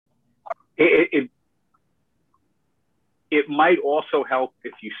it it might also help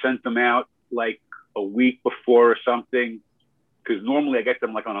if you sent them out like a week before or something, because normally I get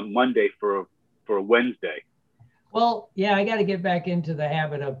them like on a Monday for a Wednesday. Well, yeah, I got to get back into the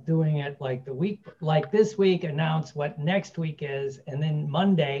habit of doing it like the week, like this week, announce what next week is, and then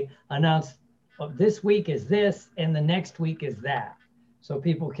Monday announce this week is this, and the next week is that, so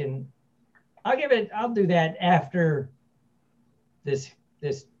people can. I'll do that after this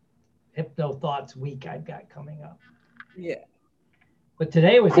Hypno Thoughts week I've got coming up. Yeah. But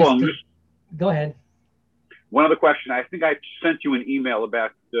today was Cool. just. Go ahead. One other question. I think I sent you an email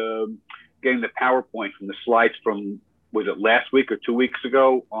about getting the PowerPoint from the slides from, was it last week or 2 weeks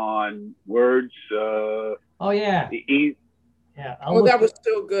ago on words? Oh yeah. Yeah. Oh, that was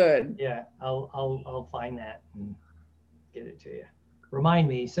so good. Yeah, I'll find that and get it to you. Remind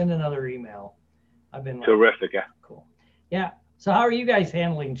me. Send another email. I've been terrific. Yeah. Cool. Yeah. So how are you guys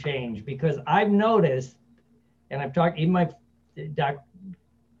handling change? Because I've noticed, and I've talked, even my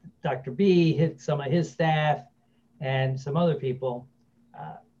Dr. B hit some of his staff and some other people.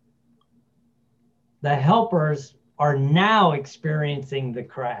 The helpers are now experiencing the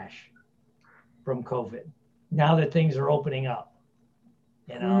crash from COVID. Now that things are opening up,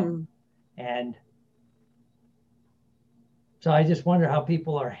 and so I just wonder how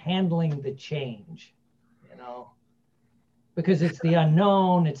people are handling the change, because it's the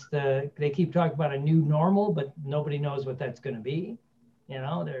unknown. They keep talking about a new normal, but nobody knows what that's going to be.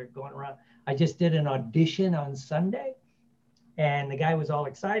 They're going around. I just did an audition on Sunday, and the guy was all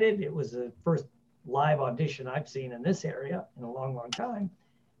excited. It was the first live audition I've seen in this area in a long, long time.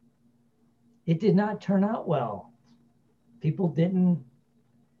 It did not turn out well. People didn't,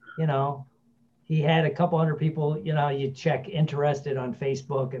 he had a couple hundred people, you check interested on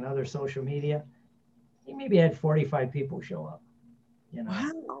Facebook and other social media. He maybe had 45 people show up.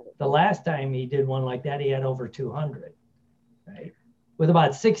 Wow. The last time he did one like that, he had over 200, right? With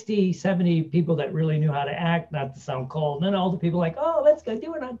about 60, 70 people that really knew how to act, not to sound cold. And then all the people like, oh, let's go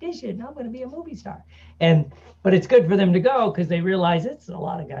do an audition. I'm going to be a movie star. But it's good for them to go because they realize it's a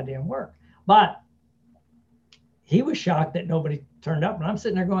lot of goddamn work. But he was shocked that nobody turned up. And I'm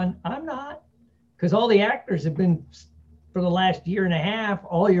sitting there going, I'm not. Because all the actors have been, for the last year and a half,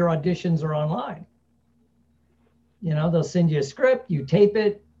 all your auditions are online. They'll send you a script, you tape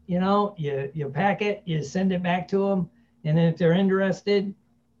it, you pack it, you send it back to them. And then if they're interested,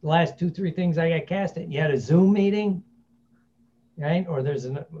 the last 2-3 things I got cast at, you had a Zoom meeting, right? Or there's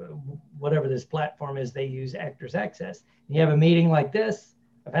whatever this platform is they use, Actors Access. You have a meeting like this.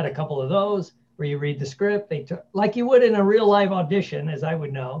 I've had a couple of those where you read the script, like you would in a real live audition, as I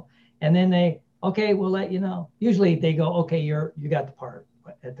would know. And then okay, we'll let you know. Usually they go, okay, you got the part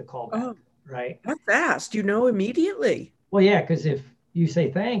at the callback, right? That's fast, immediately. Well, yeah, because if you say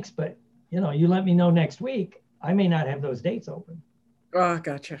thanks, but you let me know next week, I may not have those dates open. Oh,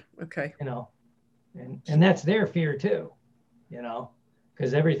 gotcha. Okay. And that's their fear too,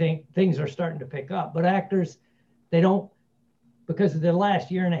 because things are starting to pick up. But actors, they don't, because of the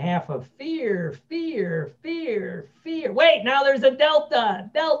last year and a half of fear. Wait, now there's a Delta.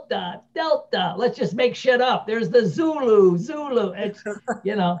 Let's just make shit up. There's the Zulu. It's,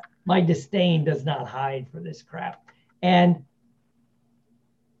 my disdain does not hide for this crap. And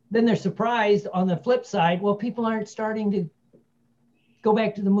then they're surprised on the flip side. Well, people aren't starting to go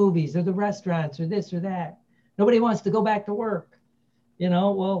back to the movies or the restaurants or this or that. Nobody wants to go back to work.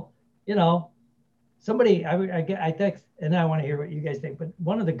 Somebody, I text, and I want to hear what you guys think, but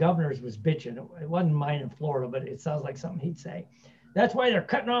one of the governors was bitching. It wasn't mine in Florida, but it sounds like something he'd say. That's why they're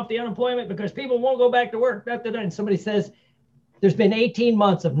cutting off the unemployment, because people won't go back to work. And somebody says, there's been 18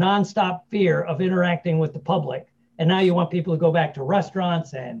 months of nonstop fear of interacting with the public. And now you want people to go back to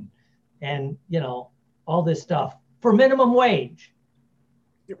restaurants and all this stuff for minimum wage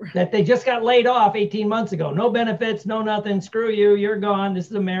that they just got laid off 18 months ago. No benefits, no nothing. Screw you. You're gone. This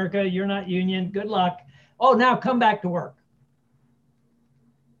is America. You're not union. Good luck. Oh, now come back to work.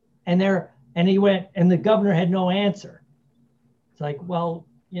 And he went, and the governor had no answer. It's like, well,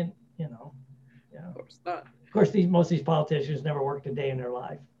 Of course not. Of course, most of these politicians never worked a day in their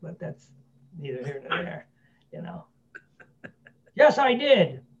life, but that's neither here nor there, Yes, I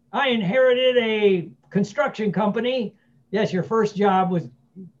did. I inherited a construction company. Yes, your first job was,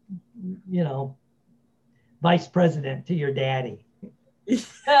 vice president to your daddy.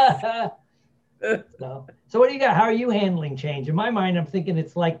 So what do you got? How are you handling change? In my mind, I'm thinking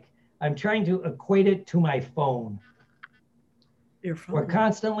it's like I'm trying to equate it to my phone. Your phone. We're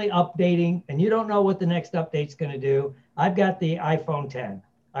constantly updating, and you don't know what the next update's going to do. I've got the iPhone 10.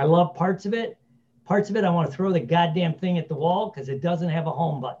 I love parts of it. Parts of it, I want to throw the goddamn thing at the wall because it doesn't have a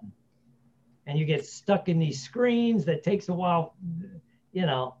home button. and you get stuck in these screens that takes a while, you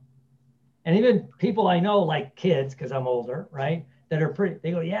know. And even people I know, like kids, because I'm older, right, that are pretty,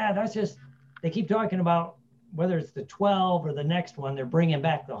 they go, yeah, that's just, they keep talking about whether it's the 12 or the next one, they're bringing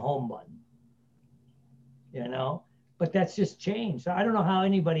back the home button, you know, but that's just change. So I don't know how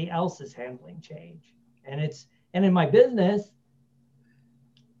anybody else is handling change. And in my business,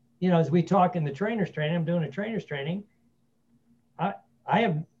 you know, as we talk in the trainers training, I'm doing a trainers training.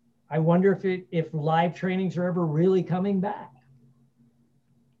 I wonder if live trainings are ever really coming back,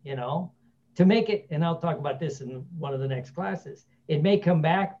 you know, to make it, and I'll talk about this in one of the next classes. It may come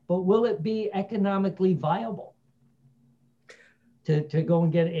back, but will it be economically viable to go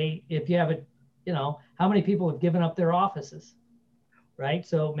and get if you have a, you know, how many people have given up their offices, right?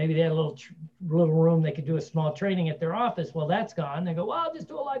 So maybe they had a little room, they could do a small training at their office. Well, that's gone. They go, well, I'll just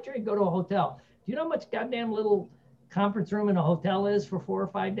do a live training, go to a hotel. Do you know how much goddamn little conference room in a hotel is for 4 or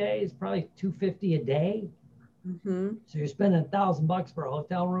 5 days? Probably $250 a day. Mm-hmm. So you're spending $1,000 for a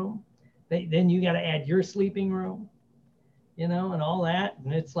hotel room. Then you got to add your sleeping room, you know, and all that.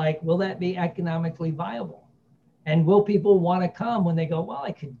 And it's like, will that be economically viable? And will people want to come when they go, well,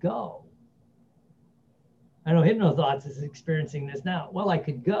 I could go? I know HypnoThoughts is experiencing this now. Well, I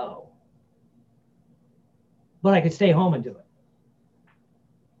could go, but I could stay home and do it.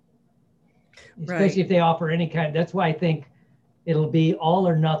 Especially if they offer any kind. That's why I think it'll be all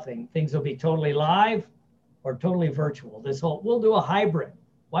or nothing. Things will be totally live or totally virtual. We'll do a hybrid.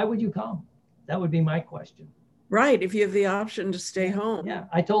 Why would you come? That would be my question. Right, if you have the option to stay home. Yeah,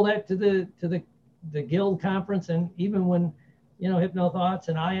 I told that to the guild conference, and even when, you know, HypnoThoughts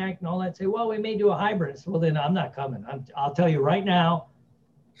and IAC and all that say, well, we may do a hybrid. So, well, then I'm not coming. I'll tell you right now,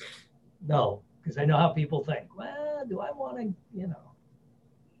 no, because I know how people think. Well, do I want to, you know?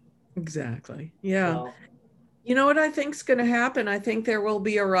 Exactly. Yeah. So, you know what I think is going to happen? I think there will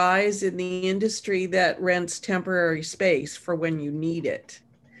be a rise in the industry that rents temporary space for when you need it.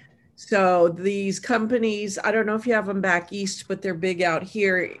 So these companies, I don't know if you have them back east, but they're big out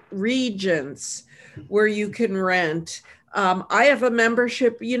here, Regents, where you can rent. I have a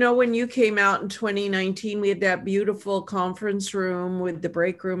membership. You know, when you came out in 2019, we had that beautiful conference room with the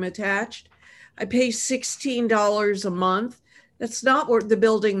break room attached. I pay $16 a month. That's not what the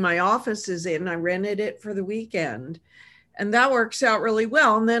building my office is in. I rented it for the weekend, and that works out really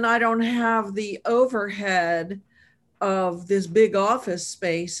well. And then I don't have the overhead of this big office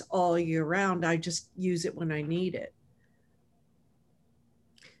space all year round. I just use it when I need it.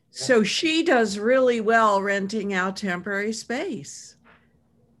 So she does really well renting out temporary space.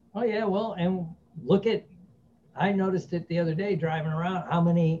 oh yeah, well, and I noticed it the other day driving around, how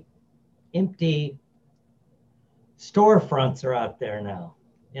many empty storefronts are out there now.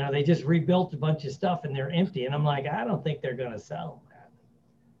 You know, they just rebuilt a bunch of stuff and they're empty. And I'm like, I don't think they're going to sell that.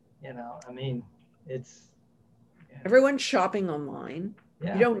 You know, I mean, it's. Yeah. Everyone's shopping online.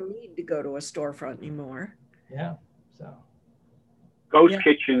 Yeah. You don't need to go to a storefront anymore. Yeah. So. Ghost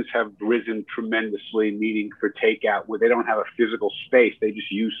kitchens have risen tremendously, meaning for takeout, where they don't have a physical space. They just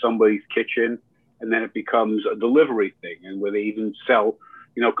use somebody's kitchen, and then it becomes a delivery thing, and where they even sell,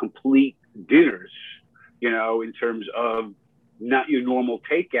 you know, complete dinners, you know, in terms of not your normal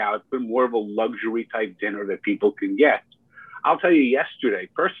takeout, but more of a luxury type dinner that people can get. I'll tell you, yesterday,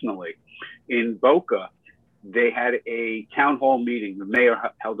 personally, in Boca, they had a town hall meeting. The mayor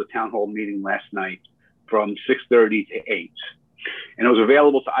held a town hall meeting last night from 6:30 to 8. And it was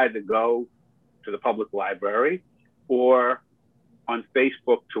available to either go to the public library or on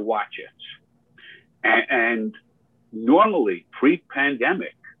Facebook to watch it. And normally,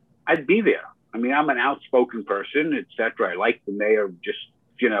 pre-pandemic, I'd be there. I mean, I'm an outspoken person, et cetera. I like the mayor, just,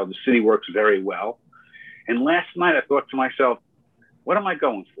 you know, the city works very well. And last night I thought to myself, what am I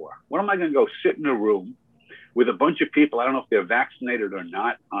going for? What am I going to go sit in a room with a bunch of people? I don't know if they're vaccinated or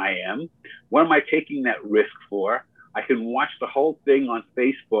not. I am. What am I taking that risk for? I can watch the whole thing on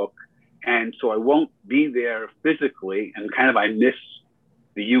Facebook. And so I won't be there physically, and kind of I miss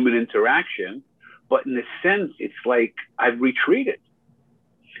the human interaction. But in a sense, it's like I've retreated.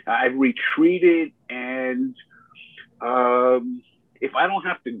 And if I don't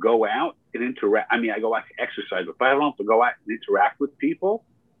have to go out and interact, I mean, I go out to exercise, but if I don't have to go out and interact with people,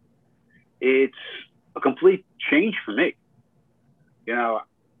 it's a complete change for me. You know,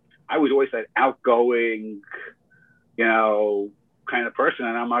 I was always that outgoing, you know, kind of person.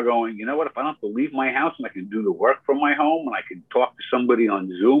 And I'm not going, you know what, if I don't have to leave my house and I can do the work from my home and I can talk to somebody on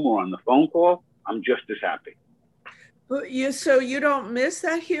Zoom or on the phone call, I'm just as happy. So you don't miss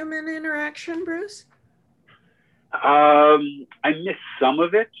that human interaction, Bruce? I miss some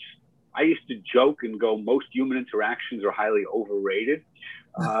of it. I used to joke and go, most human interactions are highly overrated.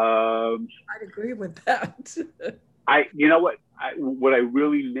 I'd agree with that. You know what I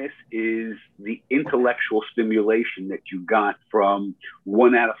really miss is the intellectual stimulation that you got from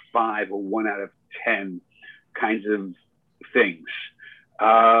 1 out of 5 or 1 out of 10 kinds of things.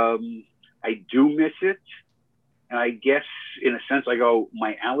 I do miss it. And I guess in a sense, I go,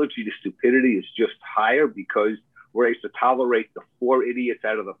 my allergy to stupidity is just higher because where I used to tolerate the 4 idiots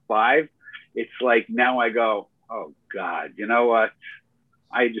out of the 5, it's like now I go, oh God, you know what?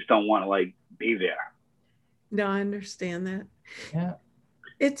 I just don't want to like be there. No, I understand that. Yeah.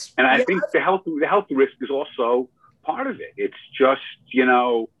 And I think the health risk is also part of it. It's just, you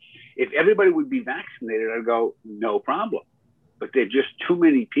know, if everybody would be vaccinated, I'd go, no problem. But there are just too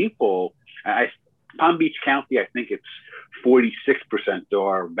many people. Palm Beach County, I think it's 46%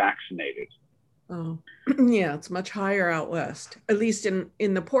 are vaccinated. Oh, yeah, it's much higher out west. At least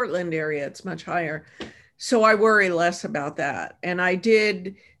in the Portland area, it's much higher. So I worry less about that. And I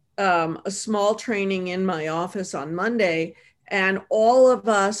did a small training in my office on Monday, and all of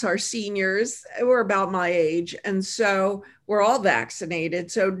us are seniors. We're about my age. And so we're all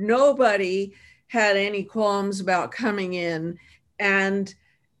vaccinated. So nobody had any qualms about coming in. And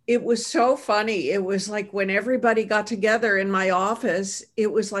it was so funny. It was like when everybody got together in my office,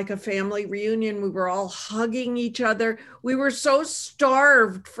 it was like a family reunion. We were all hugging each other. We were so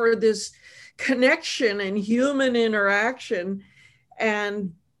starved for this connection and human interaction.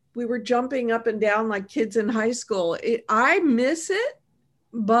 And we were jumping up and down like kids in high school. I miss it,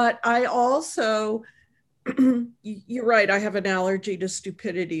 but I also, you're right, I have an allergy to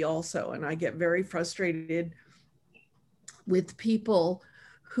stupidity also. And I get very frustrated with people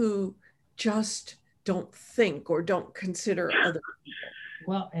who just don't think or don't consider other people.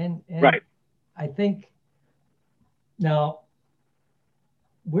 Well, and right. I think now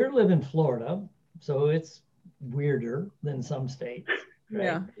we live in Florida, so it's weirder than some states, right?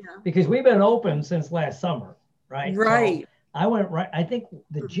 Yeah. Because we've been open since last summer, right? Right. So I went right. I think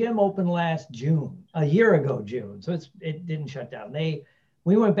the gym opened last June, a year ago, June. So it didn't shut down.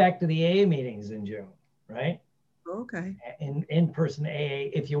 We went back to the AA meetings in June, right? Okay. In-person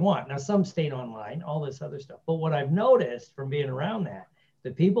AA if you want. Now some stayed online, all this other stuff. But what I've noticed from being around that,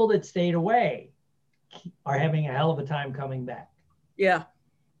 the people that stayed away are having a hell of a time coming back. Yeah.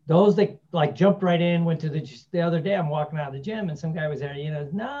 Those that like jumped right in, went to the other day, I'm walking out of the gym and some guy was there, he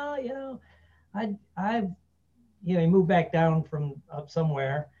moved back down from up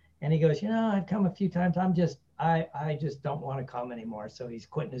somewhere and he goes, I've come a few times. I just don't want to come anymore. So he's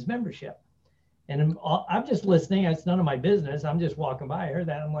quitting his membership. And I'm just listening. It's none of my business. I'm just walking by. I heard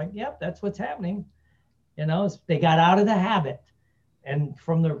that. I'm like, yep, that's what's happening. They got out of the habit. And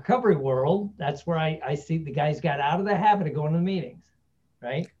from the recovery world, that's where I see the guys got out of the habit of going to the meetings,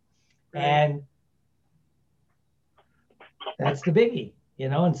 right? And that's the biggie,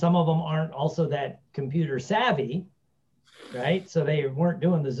 and some of them aren't also that computer savvy, right? So they weren't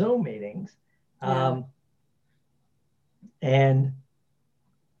doing the Zoom meetings. Yeah. And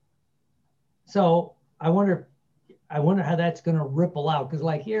so I wonder how that's going to ripple out. Because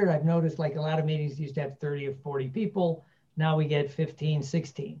like here, I've noticed like a lot of meetings used to have 30 or 40 people. Now we get 15,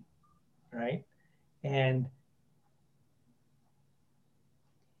 16, right? And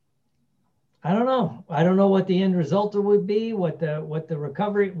I don't know. I don't know what the end result would be, what the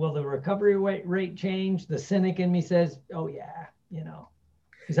recovery, will the recovery rate change? The cynic in me says, oh yeah,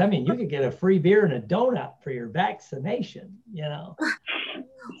 because you could get a free beer and a donut for your vaccination,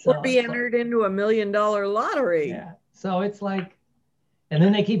 Or be entered into $1 million lottery. Yeah. So it's like, and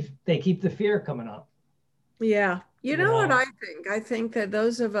then they keep the fear coming up. Yeah. You know what I think? I think that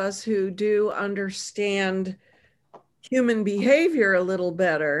those of us who do understand human behavior a little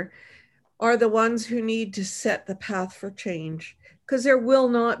better are the ones who need to set the path for change, because there will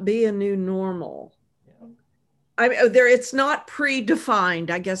not be a new normal. It's not predefined.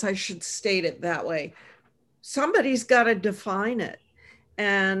 I guess I should state it that way. Somebody's got to define it.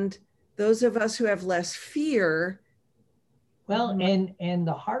 And those of us who have less fear. Well, and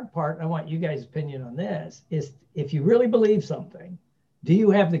the hard part, I want you guys' opinion on this, is if you really believe something, do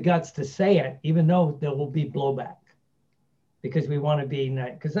you have the guts to say it, even though there will be blowback? Because we want to be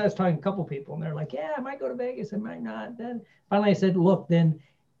nice. Because I was talking to a couple people and they're like, yeah, I might go to Vegas, I might not. Then finally I said, look, then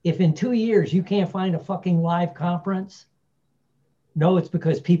if in 2 years you can't find a fucking live conference, no, it's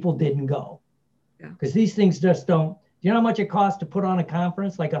because people didn't go. Because these things just don't. Do you know how much it costs to put on a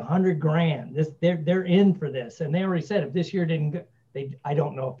conference? Like $100,000. They're in for this. And they already said if this year didn't go, I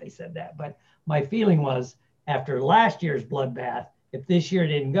don't know if they said that, but my feeling was after last year's bloodbath, if this year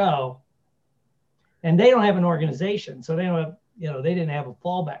didn't go, and they don't have an organization, so they don't have, they didn't have a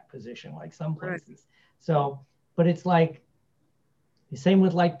fallback position like some places. Right. So, but it's like, Same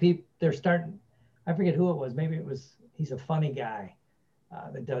with like people, they're starting, I forget who it was. Maybe it was, he's a funny guy.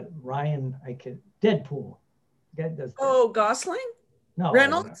 That does Deadpool. That does Oh, Gosling? no,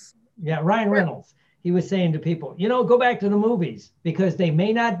 Reynolds? Yeah, Ryan Reynolds. He was saying to people, go back to the movies because they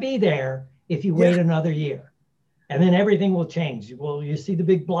may not be there if you wait another year. And then everything will change. Well, you see the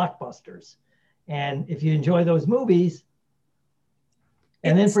big blockbusters. And if you enjoy those movies,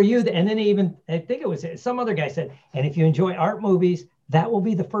 and then for you, and then even, I think it was some other guy said, and if you enjoy art movies, that will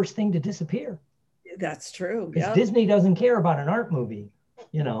be the first thing to disappear. That's true. Because Disney doesn't care about an art movie.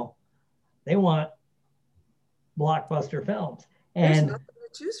 They want blockbuster films. And there's nothing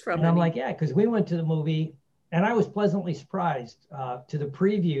to choose from. And I'm like, yeah, because we went to the movie and I was pleasantly surprised to the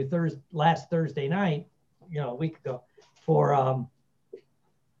preview last Thursday night, a week ago, for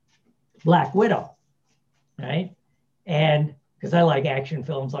Black Widow, right? And because I like action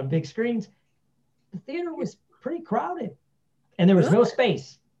films on big screens, the theater was pretty crowded and there was no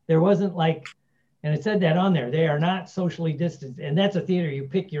space. There wasn't like, and it said that on there, they are not socially distanced. And that's a theater, you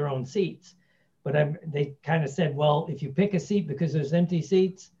pick your own seats. But they kind of said, well, if you pick a seat because there's empty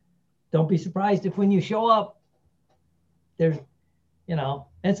seats, don't be surprised if when you show up, there's,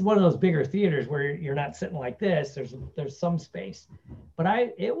 it's one of those bigger theaters where you're not sitting like this. There's some space. But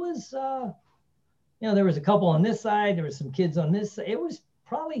it was, there was a couple on this side. There was some kids on this side. It was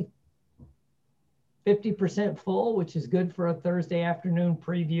probably 50% full, which is good for a Thursday afternoon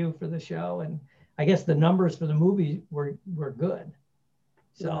preview for the show. And I guess the numbers for the movie were good.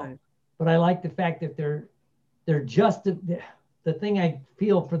 So. Right. But I like the fact that they're just the thing I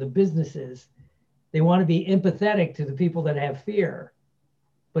feel for the businesses. They want to be empathetic to the people that have fear,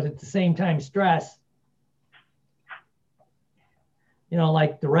 but at the same time stress.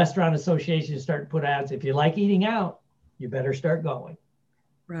 Like the restaurant association start to put ads. If you like eating out, you better start going.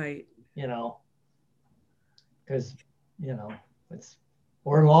 Right. Because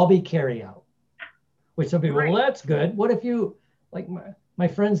or it'll all be carry out. Which some people, well, that's good. What if you like my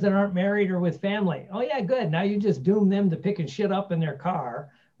friends that aren't married or with family? Oh yeah, good. Now you just doom them to picking shit up in their car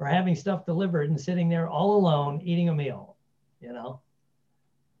or having stuff delivered and sitting there all alone eating a meal,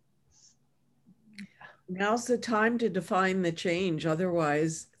 Now's the time to define the change.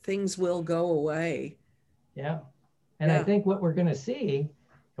 Otherwise, things will go away. Yeah. And I think what we're going to see,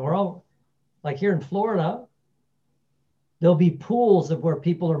 and we're all like here in Florida, there'll be pools of where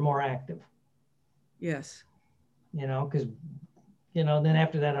people are more active. Yes. Because then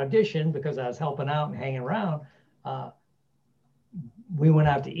after that audition, because I was helping out and hanging around, we went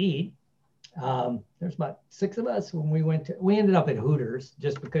out to eat. There's about 6 of us when we ended up at Hooters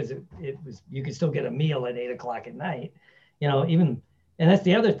just because it was, you could still get a meal at 8 o'clock at night, and that's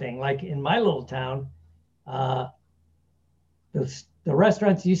the other thing, like in my little town, the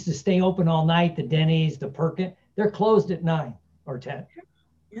restaurants used to stay open all night, the Denny's, the Perkins, they're closed at 9 or 10.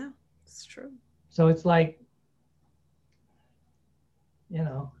 Yeah, it's true. So it's like,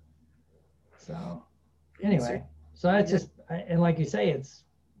 so anyway, so that's just, and like you say, it's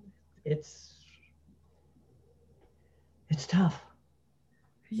tough.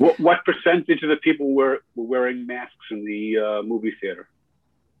 What percentage of the people were wearing masks in the movie theater?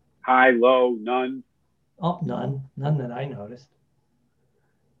 High, low, none? Oh, none that I noticed.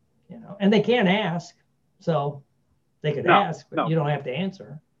 And they can't ask, so they could ask, but you don't have to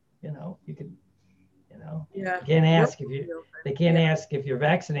answer. You could, yeah. You can't ask they can't ask if you're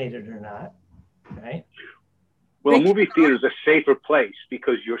vaccinated or not, right? Well, a movie theater is a safer place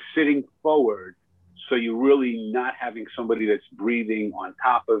because you're sitting forward, so you're really not having somebody that's breathing on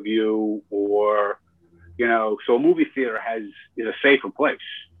top of you, or, so a movie theater is a safer place.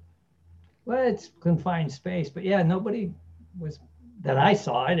 Well, it's confined space, but yeah, nobody was that I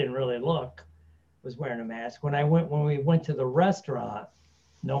saw. I didn't really look. Was wearing a mask when we went to the restaurant.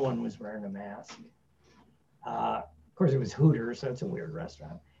 No one was wearing a mask. Of course, it was Hooters, so it's a weird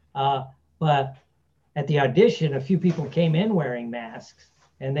restaurant. But at the audition, a few people came in wearing masks,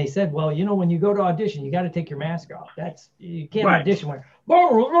 and they said, "Well, when you go to audition, you got to take your mask off. You can't audition where."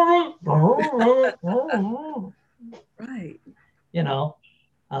 Right.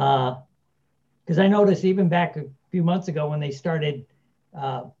 Because I noticed even back a few months ago when they started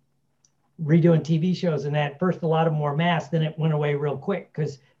redoing TV shows and that, first a lot of them wore masks, then it went away real quick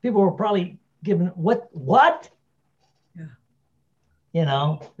because people were probably given what?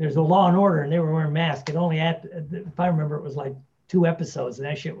 Yeah. There's a Law and Order and they were wearing masks. It only had, if I remember, it was like 2 episodes and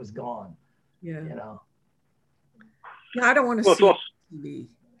that shit was gone. Yeah. Yeah, I don't want to see TV.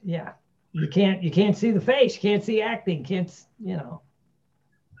 Yeah. You can't see the face, you can't see acting,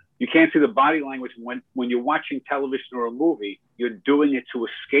 You can't see the body language when you're watching television or a movie. You're doing it to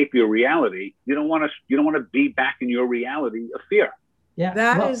escape your reality. You don't want to be back in your reality of fear. Yeah.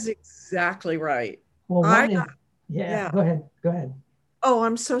 That is exactly right. Well, I one is, got- yeah, yeah. go ahead. Go ahead. Oh,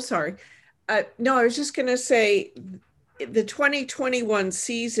 I'm so sorry. No, I was just going to say the 2021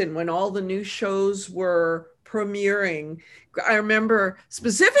 season when all the new shows were premiering, I remember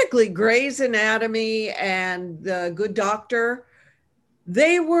specifically Grey's Anatomy and The Good Doctor.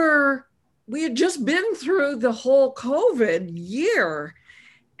 We had just been through the whole COVID year,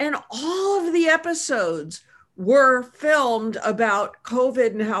 and all of the episodes were filmed about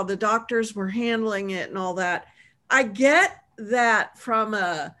COVID and how the doctors were handling it and all that. I get that from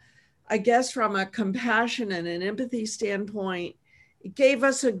a compassion and an empathy standpoint. It gave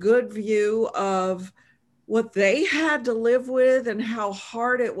us a good view of what they had to live with and how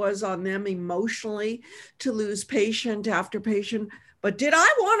hard it was on them emotionally to lose patient after patient. But did I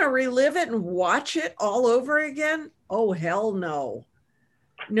want to relive it and watch it all over again? Oh, hell no.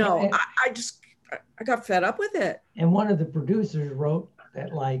 No, I got fed up with it. And one of the producers wrote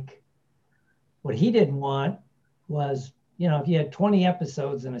that, like, what he didn't want was, if you had 20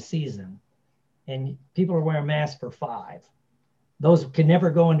 episodes in a season and people are wearing masks for 5, those can never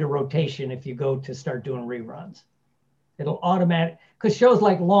go into rotation if you go to start doing reruns. It'll automatic, because shows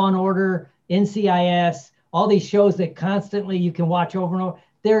like Law and Order, NCIS, all these shows that constantly you can watch over and over,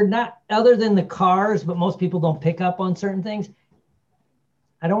 they're not, other than the cars, but most people don't pick up on certain things.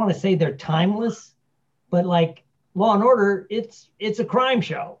 I don't want to say they're timeless, but like Law and Order, it's a crime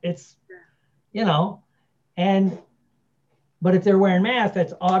show. It's, but if they're wearing masks,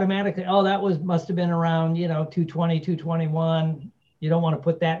 that's automatically, must have been around, 220, 221. You don't want to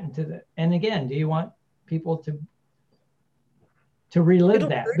put that and again, do you want people to relive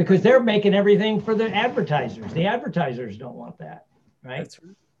that? Because they're making everything for the advertisers. The advertisers don't want that, right? That's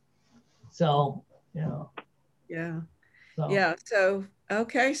right. So, Yeah. So. Yeah. So,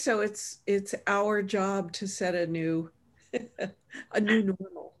 okay. So it's our job to set a new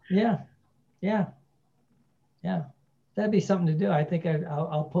normal. Yeah. That'd be something to do. I think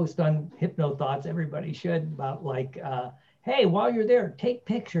I'll post on Hypno Thoughts. Everybody should, about like, hey, while you're there, take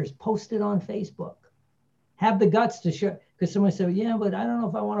pictures, post it on Facebook. Have the guts to show, because someone said, yeah, but I don't know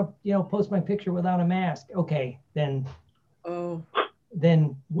if I want to, post my picture without a mask. Okay, then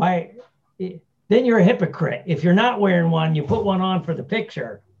why? Then you're a hypocrite. If you're not wearing one, you put one on for the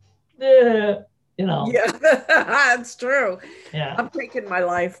picture. Yeah, that's true. Yeah, I'm taking my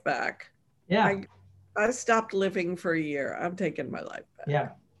life back. Yeah. I stopped living for a year. I'm taking my life back.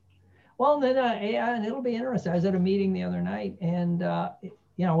 Yeah. Well, then, and it'll be interesting. I was at a meeting the other night, and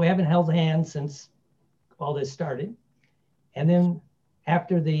we haven't held hands since all this started. And then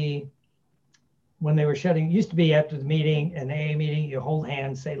when they were shutting, it used to be after the meeting, an AA meeting, you hold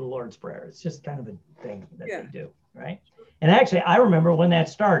hands, say the Lord's Prayer. It's just kind of a thing that they do, right? And actually, I remember when that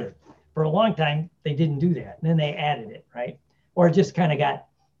started. For a long time, they didn't do that. And then they added it, right? Or it just kind of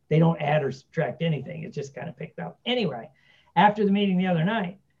they don't add or subtract anything. It just kind of picked up. Anyway, after the meeting the other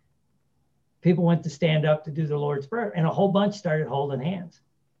night, people went to stand up to do the Lord's Prayer, and a whole bunch started holding hands.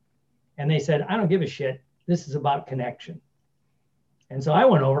 And they said, I don't give a shit. This is about connection. And so I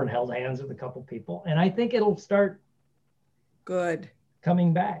went over and held hands with a couple people, and I think it'll start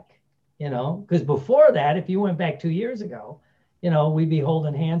coming back, because before that, if you went back 2 years ago, we'd be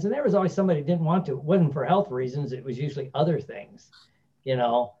holding hands, and there was always somebody who didn't want to. It wasn't for health reasons. It was usually other things,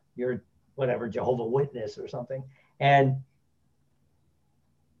 you're whatever, Jehovah's Witness or something. And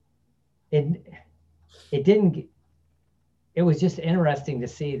it was just interesting to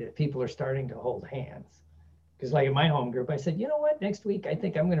see that people are starting to hold hands. Because like in my home group, I said, you know what, next week, I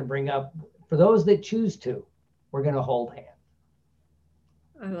think I'm going to bring up, for those that choose to, we're going to hold hands.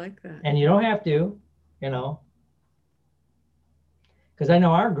 I like that. And you don't have to, because I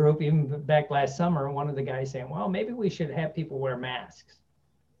know our group, even back last summer, one of the guys saying, well, maybe we should have people wear masks.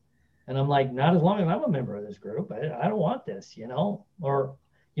 And I'm like, not as long as I'm a member of this group. I don't want this, or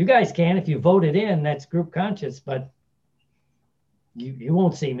you guys can, if you vote it in, that's group conscious, but you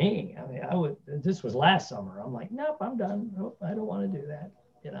won't see me. I mean, this was last summer. I'm like, nope, I'm done. Nope, I don't want to do that,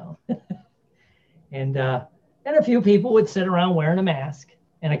 and a few people would sit around wearing a mask,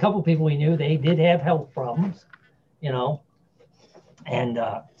 and a couple people we knew, they did have health problems, and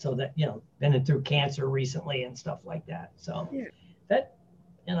so that, been through cancer recently and stuff like that. So that,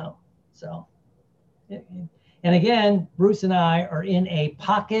 so, and again, Bruce and I are in a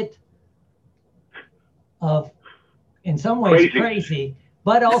pocket of, in some ways, crazy,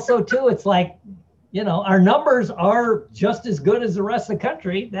 but also too, it's like, our numbers are just as good as the rest of the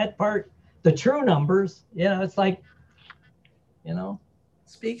country. That part, the true numbers, it's like,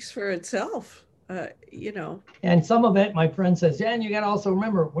 speaks for itself, And some of it, my friend says, yeah, and you got to also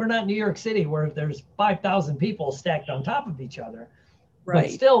remember, we're not New York City where there's 5,000 people stacked on top of each other. But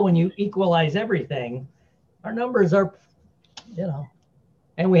Right. still, when you equalize everything, our numbers are, you know,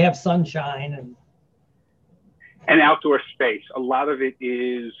 and we have sunshine And outdoor space. A lot of it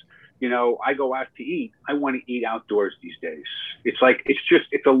is, you know, I go out to eat. I want to eat outdoors these days. It's like,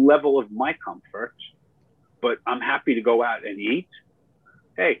 it's a level of my comfort, but I'm happy to go out and eat.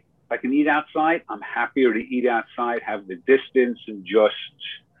 Hey, if I can eat outside, I'm happier to eat outside, have the distance, and just,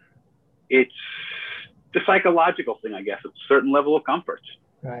 it's the psychological thing, I guess. It's a certain level of comfort.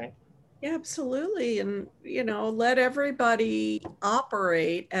 right? Yeah, absolutely. And, you know, let everybody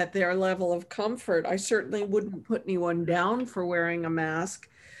operate at their level of comfort. I certainly wouldn't put anyone down for wearing a mask,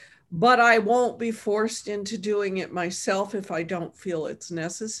 but I won't be forced into doing it myself. If I don't feel it's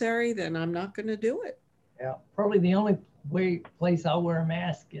necessary, then I'm not going to do it. Yeah. Probably the only place I'll wear a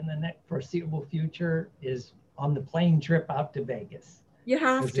mask in the next foreseeable future is on the plane trip out to Vegas. You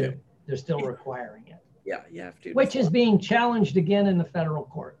have 'Cause to. they're still requiring it, Yeah, you have to. which is being challenged again in the federal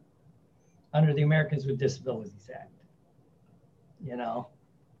court under the Americans with Disabilities Act, you know,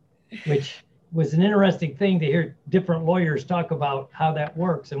 which was an interesting thing to hear different lawyers talk about how that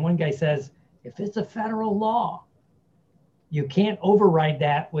works. And one guy says, if it's a federal law, you can't override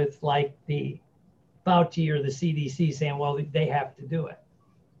that with like the Fauci or the CDC saying, well, they have to do it.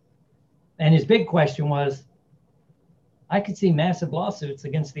 And his big question was, I could see massive lawsuits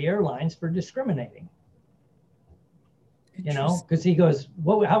against the airlines for discriminating. You know, because he goes,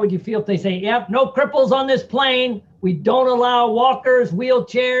 how would you feel if they say, yep, no cripples on this plane. We don't allow walkers,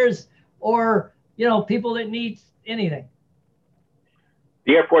 wheelchairs, or, you know, people that need anything.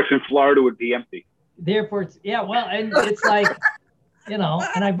 The airports in Florida would be empty. The airports, yeah, well, and it's like, you know,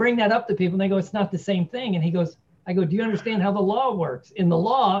 and I bring that up to people and they go, it's not the same thing. And he goes, I go, do you understand how the law works? In the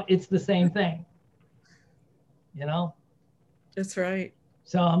law, it's the same thing. You know? That's right.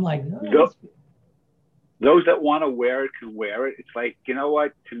 So I'm like, oh, those that want to wear it can wear it. It's like, you know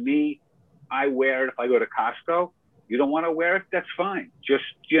what? To me, I wear it if I go to Costco. You don't want to wear it? That's fine. Just,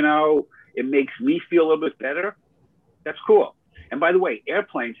 you know, it makes me feel a little bit better. That's cool. And by the way,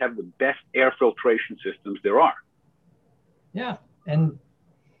 airplanes have the best air filtration systems there are. Yeah. And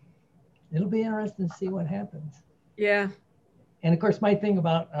it'll be interesting to see what happens. Yeah. And of course, my thing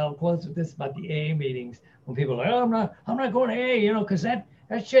about, I'll close with this about the AA meetings, when people are like, oh, I'm not going to AA, you know, because that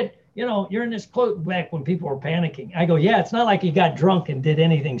shit, you know, you're in this close, back when people were panicking. I go, yeah, it's not like you got drunk and did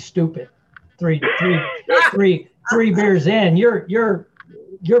anything stupid. Three beers in, you're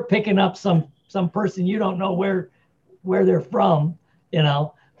picking up some person you don't know where they're from, you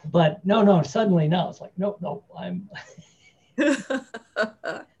know. But no, suddenly no, it's like nope, I'm.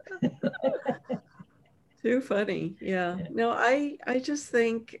 Too funny. Yeah. No, I just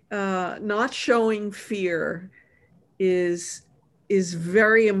think not showing fear is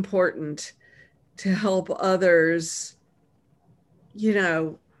very important to help others, you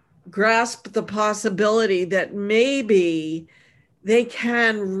know, grasp the possibility that maybe they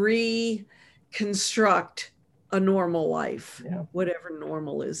can reconstruct a normal life, Yeah. whatever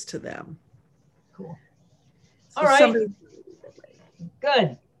normal is to them. Cool. So All right.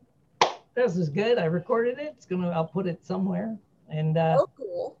 Good. This is good. I recorded it. I'll put it somewhere. And oh,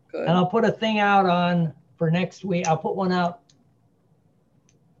 cool. Good. And I'll put a thing out for next week. I'll put one out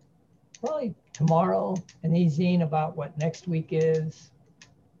probably tomorrow, an e-zine about what next week is.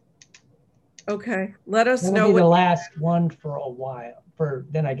 Okay. Let us That'll know. Be the last one for a while.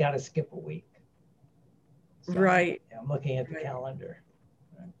 Then I got to skip a week. So, right. Yeah, I'm looking at the calendar.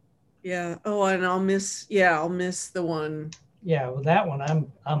 Yeah. Oh, and I'll miss the one. Yeah, well, that one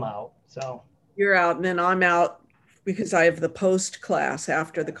I'm out. So you're out, and then I'm out because I have the post class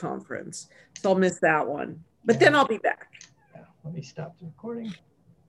after the conference. So I'll miss that one. But then I'll be back. Yeah, let me stop the recording.